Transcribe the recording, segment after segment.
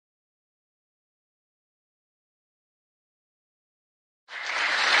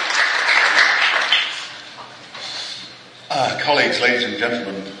Colleagues, ladies and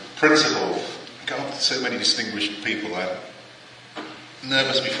gentlemen, principal, God, so many distinguished people. I'm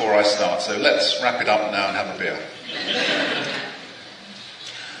nervous before I start, so let's wrap it up now and have a beer.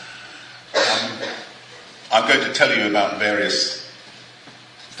 I'm going to tell you about various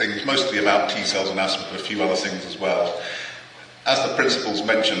things, mostly about T cells and asthma, but a few other things as well. As the principals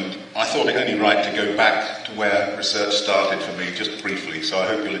mentioned, I thought it only right to go back to where research started for me, just briefly, so I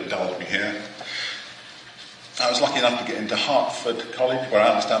hope you'll indulge me here. I was lucky enough to get into Hertford College, where I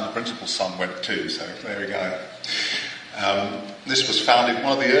understand the principal's son went too, so there we go. This was founded,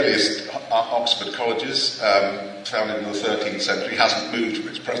 one of the earliest Oxford colleges, founded in the 13th century, hasn't moved from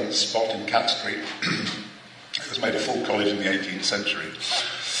its present spot in Cat Street. It was made a full college in the 18th century.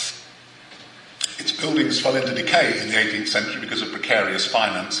 Its buildings fell into decay in the 18th century because of precarious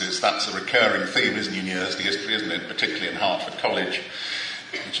finances. That's a recurring theme in university history, isn't it? Particularly in Hertford College,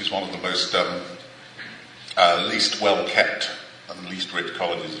 which is one of the most least well-kept and least rich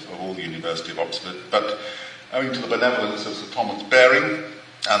colleges of all the University of Oxford. But owing to the benevolence of Sir Thomas Baring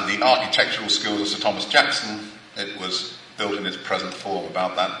and the architectural skills of Sir Thomas Jackson, it was built in its present form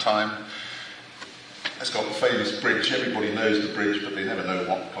about that time. It's got the famous bridge. Everybody knows the bridge, but they never know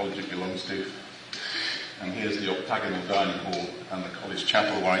what college it belongs to. And here's the octagonal dining hall and the college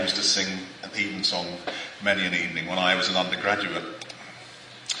chapel where I used to sing an evensong many an evening when I was an undergraduate.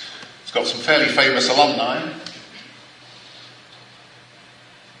 It's got some fairly famous alumni.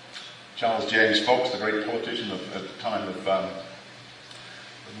 Charles James Fox, the great politician at the time of the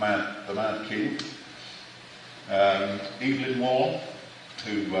Mad King. Evelyn Waugh,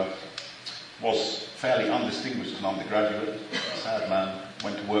 who was fairly undistinguished as an undergraduate, a sad man,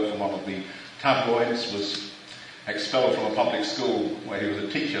 went to work for one of the tabloids, was expelled from a public school where he was a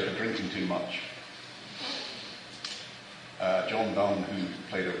teacher for drinking too much. John Donne, who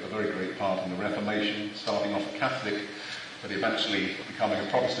played a very great part in the Reformation, starting off a Catholic, but eventually becoming a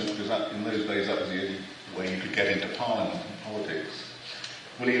Protestant, because in those days that was the only way you could get into Parliament and politics.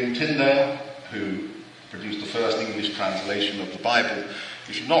 William Tyndale, who produced the first English translation of the Bible.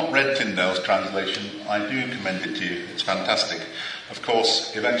 If you've not read Tyndale's translation, I do commend it to you. It's fantastic. Of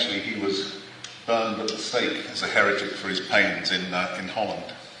course, eventually he was burned at the stake as a heretic for his pains in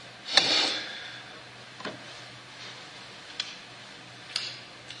Holland.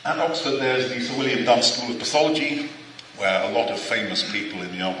 At Oxford there's the Sir William Dunn School of Pathology, where a lot of famous people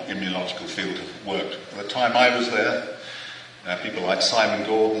in the immunological field have worked. At the time I was there, people like Simon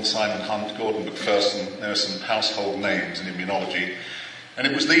Gordon, Simon Hunt, Gordon Macpherson, there are some household names in immunology. And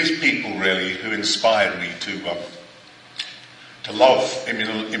it was these people really who inspired me to love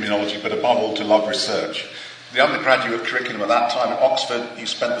immunology, but above all to love research. The undergraduate curriculum at that time at Oxford, you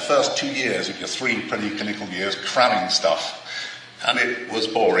spent the first 2 years of your 3 clinical years cramming stuff. And it was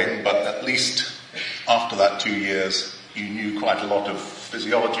boring, but at least after that 2 years, you knew quite a lot of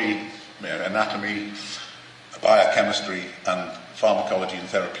physiology, anatomy, biochemistry, and pharmacology and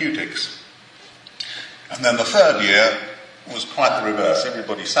therapeutics. And then the 3rd year was quite the reverse.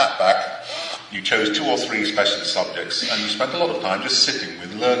 Everybody sat back, you chose 2 or 3 specialist subjects, and you spent a lot of time just sitting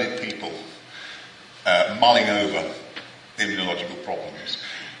with learned people, mulling over immunological problems.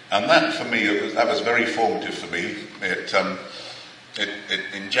 And that, for me, that was very formative for me. It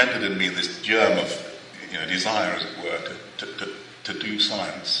engendered in me this germ of desire, as it were, to do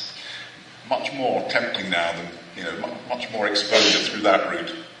science. Much more tempting now than, much more exposure through that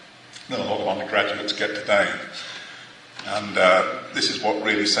route than a lot of undergraduates get today. And this is what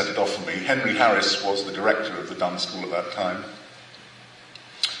really set it off for me. Henry Harris was the director of the Dunn School at that time,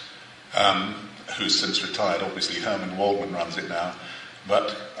 who's since retired. Obviously, Herman Waldman runs it now.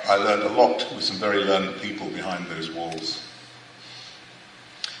 But I learned a lot with some very learned people behind those walls.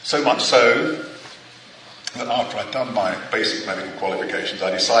 So much so that after I'd done my basic medical qualifications,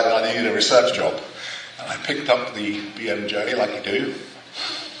 I decided I needed a research job. And I picked up the BMJ, like you do.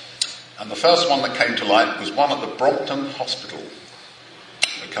 And the first one that came to light was one at the Brompton Hospital,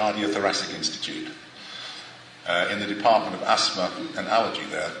 the Cardiothoracic Institute, in the Department of Asthma and Allergy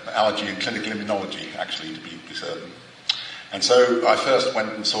there, Allergy and Clinical Immunology, actually, to be certain. And so I first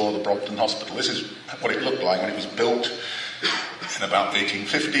went and saw the Brompton Hospital. This is what it looked like when it was built in about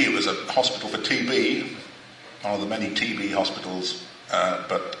 1850. It was a hospital for TB, one of the many TB hospitals,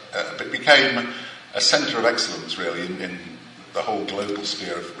 but it became a centre of excellence, really, in the whole global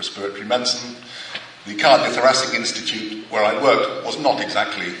sphere of respiratory medicine. The Cardiothoracic Institute, where I worked, was not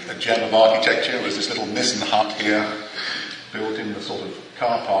exactly a gem of architecture. It was this little Nissen hut here, built in the sort of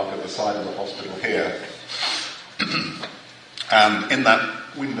car park at the side of the hospital here. And in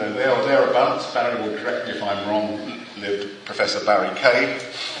that window there or thereabouts, Barry will correct me if I'm wrong, lived Professor Barry Kay,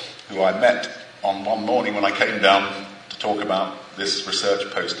 who I met on one morning when I came down to talk about this research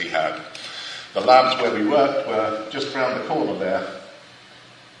post he had. The labs where we worked were just round the corner there.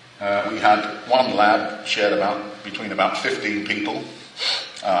 We had one lab shared between about 15 people.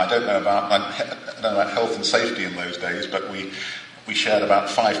 I don't know about health and safety in those days, but we shared about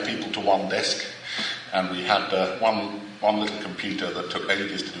 5 people to one desk, and we had one little computer that took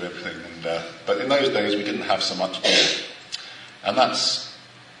ages to do everything. But in those days we didn't have so much gear. And that's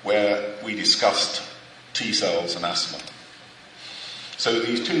where we discussed T cells and asthma. So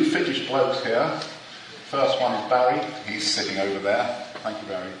these 2 Finnish blokes here, first one is Barry, he's sitting over there. Thank you,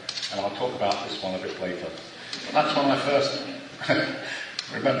 Barry. And I'll talk about this one a bit later. That's when I first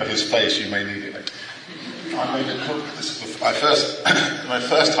remember his face, you may need it. My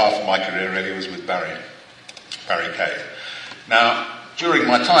first half of my career really was with Barry Kay. Now, during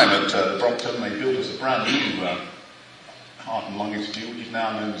my time at Brompton, they built us a brand new Heart and Lung Institute, which is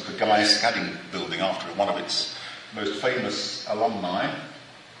now known as the Guy Scadding Building, after one of its most famous alumni.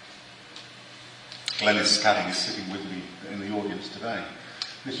 Glenys Scadding is sitting with me in the audience today.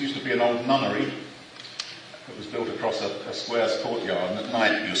 This used to be an old nunnery. It was built across a square's courtyard, and at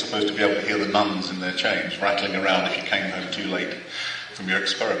night you were supposed to be able to hear the nuns in their chains rattling around if you came home too late from your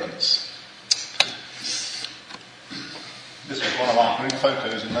experiments. This was one of our group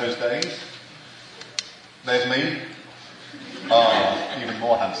photos in those days. There's me. Even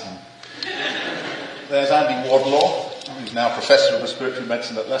more handsome. There's Andy Wardlaw, who's now Professor of Respiratory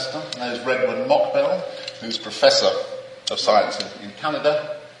Medicine at Leicester. And there's Redwood Mockbell, who's Professor of Science in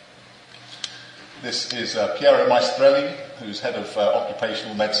Canada. This is Piero Maestrelli, who's Head of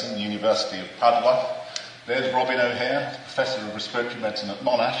Occupational Medicine at the University of Padua. There's Robin O'Hare, Professor of Respiratory Medicine at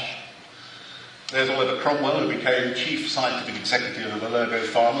Monash. There's Oliver Cromwell, who became Chief Scientific Executive of Allergo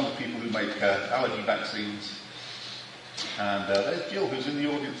Pharma, the people who make allergy vaccines. And there's Jill, who's in the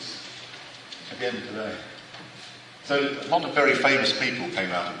audience again today. So a lot of very famous people came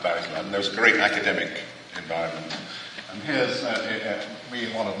out of Barry's lab, and there was a great academic environment. And here's me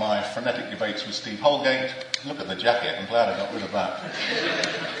in one of my frenetic debates with Steve Holgate. Look at the jacket, I'm glad I got rid of that.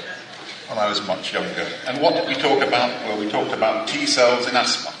 When I was much younger. And what did we talk about? Well, we talked about T cells in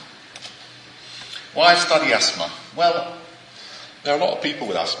asthma. Why study asthma? Well, there are a lot of people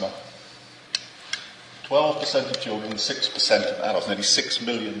with asthma. 12% of children, 6% of adults, nearly 6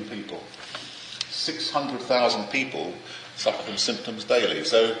 million people. 600,000 people suffer from symptoms daily.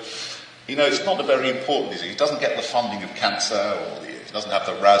 So, it's not a very important disease. It doesn't get the funding of cancer, or it doesn't have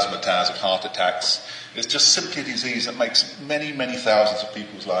the razzmatazz of heart attacks. It's just simply a disease that makes many, many thousands of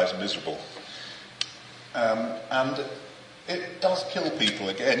people's lives miserable. And it does kill people.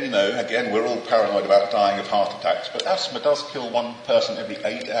 Again, we're all paranoid about dying of heart attacks, but asthma does kill one person every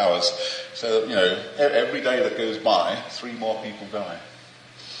 8 hours. So, every day that goes by, 3 more people die.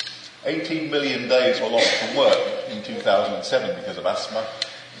 18 million days were lost from work in 2007 because of asthma.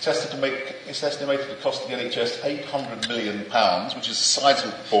 It's estimated to cost the NHS £800 million, which is a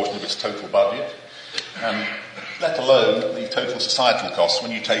sizable proportion of its total budget. And let alone the total societal costs,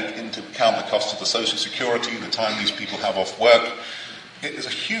 when you take into account the cost of the social security, the time these people have off work, it is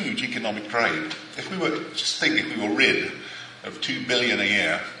a huge economic drain. If we were rid of 2 billion a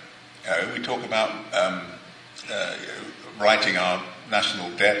year, we talk about writing our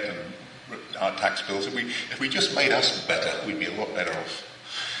national debt and our tax bills. If we just made asthma better, we'd be a lot better off.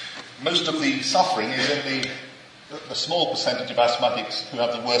 Most of the suffering is in the small percentage of asthmatics who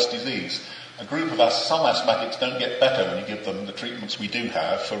have the worst disease. A group of us, some asthmatics don't get better when you give them the treatments we do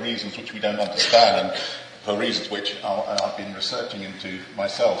have for reasons which we don't understand and for reasons which I've been researching into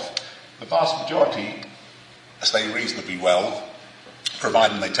myself. The vast majority stay reasonably well,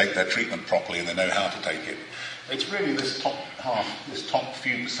 provided they take their treatment properly and they know how to take it. It's really this top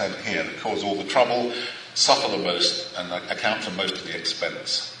few percent here that cause all the trouble, suffer the most, and account for most of the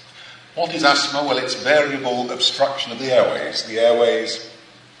expense. What is asthma? Well, it's variable obstruction of the airways. The airways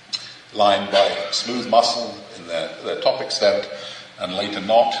lined by smooth muscle in their top extent and later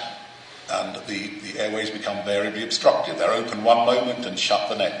not, and the airways become variably obstructed. They're open one moment and shut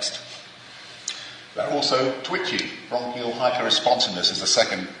the next. They're also twitchy. Bronchial hyperresponsiveness is the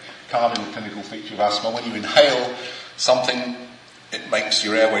second cardinal clinical feature of asthma. When you inhale something, it makes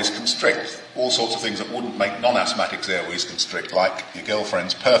your airways constrict. All sorts of things that wouldn't make non-asthmatics' airways constrict, like your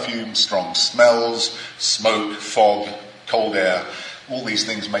girlfriend's perfume, strong smells, smoke, fog, cold air. All these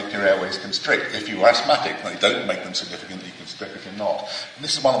things make your airways constrict. If you're asthmatic, they don't make them significantly constrict if you're not. And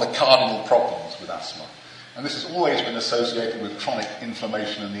this is one of the cardinal problems with asthma. And this has always been associated with chronic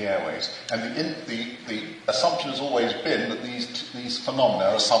inflammation in the airways. And the assumption has always been that these phenomena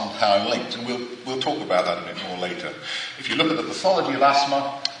are somehow linked. And we'll talk about that a bit more later. If you look at the pathology of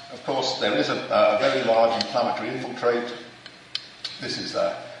asthma, Of course, there is a very large inflammatory infiltrate. This is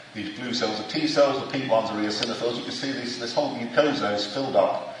these blue cells are T cells, the pink ones are eosinophils. You can see this whole mucosa is filled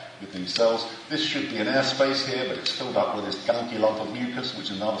up with these cells. This should be an airspace here, but it's filled up with this gunky lump of mucus, which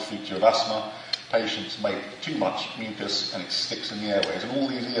is another feature of asthma. Patients make too much mucus and it sticks in the airways, and all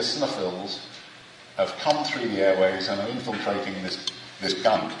these eosinophils have come through the airways and are infiltrating this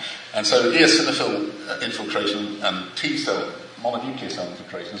gunk. And so eosinophil infiltration and T cell, mononuclear cell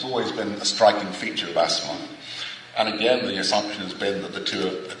infiltration has always been a striking feature of asthma. And again, the assumption has been that the two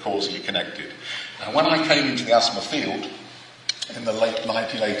are causally connected. Now, when I came into the asthma field in the late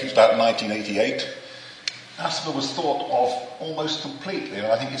 1980s, about 1988, asthma was thought of almost completely, and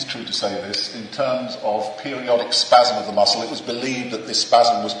I think it's true to say this, in terms of periodic spasm of the muscle. It was believed that this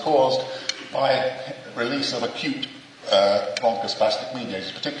spasm was caused by release of acute bronchospastic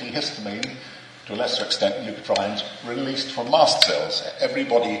mediators, particularly histamine, to a lesser extent leukotrienes, released from mast cells.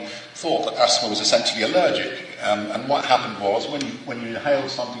 Everybody thought that asthma was essentially allergic, and what happened was when you inhaled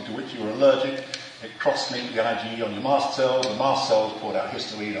something to which you were allergic, it cross-linked the IgE on your mast cells poured out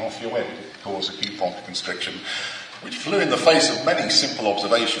histamine, and off you went. It caused acute bronchoconstriction, which flew in the face of many simple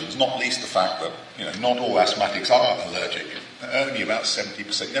observations, not least the fact that not all asthmatics are allergic. Only about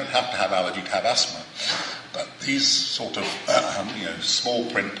 70%. You don't have to have allergy to have asthma. But these sort of small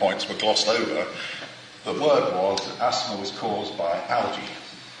print points were glossed over. The word was that asthma was caused by allergy.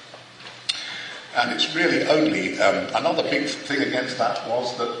 And it's really only another big thing against that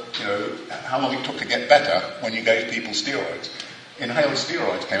was that how long it took to get better when you gave people steroids. Inhaled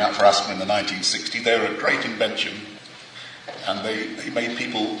steroids came out for asthma in the 1960s. They were a great invention, and they made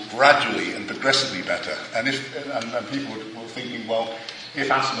people gradually and progressively better. And people were thinking, well,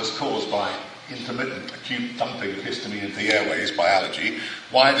 if asthma is caused by intermittent acute dumping of histamine into the airways by allergy,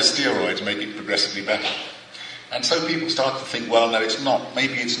 why do steroids make it progressively better? And so people started to think, well, no, it's not.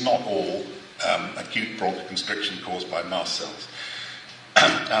 Maybe it's not all acute bronchoconstriction caused by mast cells.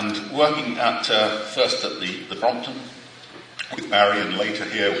 And working at first at the Brompton with Barry and later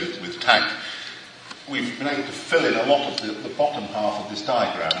here with TAC, we've been able to fill in a lot of the bottom half of this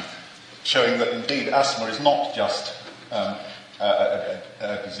diagram, showing that indeed asthma is not just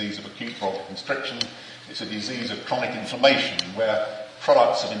a disease of acute bronchoconstriction, it's a disease of chronic inflammation where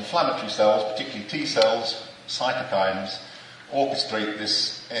products of inflammatory cells, particularly T cells, cytokines, orchestrate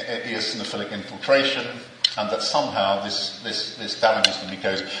this eosinophilic infiltration, and that somehow this damages the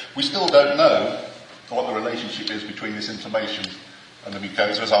mucosa. We still don't know what the relationship is between this inflammation and the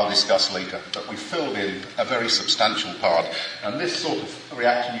mucosa, as I'll discuss later, but we filled in a very substantial part. And this sort of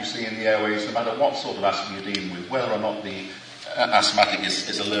reaction you see in the airways, no matter what sort of asthma you're dealing with, whether or not the asthmatic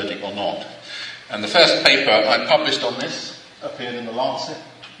is allergic or not. And the first paper I published on this appeared in the Lancet,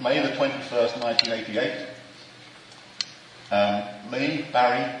 May the 21st, 1988. Me,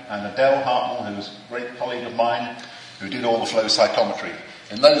 Barry, and Adele Hartnell, who was a great colleague of mine, who did all the flow cytometry.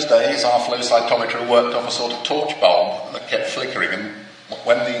 In those days, our flow cytometer worked off a sort of torch bulb that kept flickering, and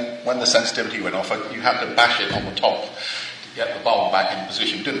when the sensitivity went off, you had to bash it on the top to get the bulb back in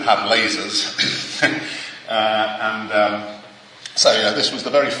position. You didn't have lasers. So this was the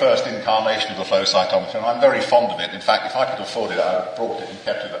very first incarnation of the flow cytometer, and I'm very fond of it. In fact, if I could afford it, I would have brought it and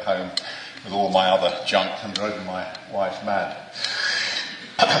kept it at home with all my other junk and driven my wife mad.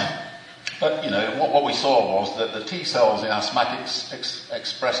 But, what we saw was that the T cells in asthmatics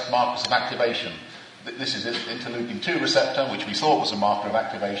expressed markers of activation. This is interleukin-2 receptor, which we thought was a marker of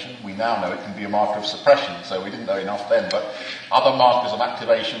activation. We now know it can be a marker of suppression, so we didn't know enough then. But other markers of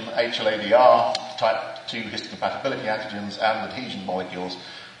activation, HLA-DR, type 2 histocompatibility antigens, and adhesion molecules,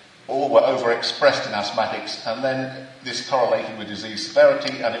 all were overexpressed in asthmatics, and then this correlated with disease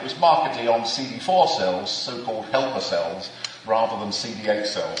severity, and it was markedly on CD4 cells, so-called helper cells, rather than CD8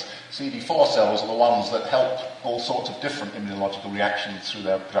 cells. CD4 cells are the ones that help all sorts of different immunological reactions through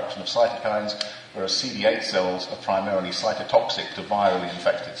their production of cytokines, whereas CD8 cells are primarily cytotoxic to virally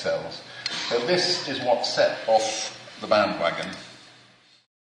infected cells. So this is what set off the bandwagon.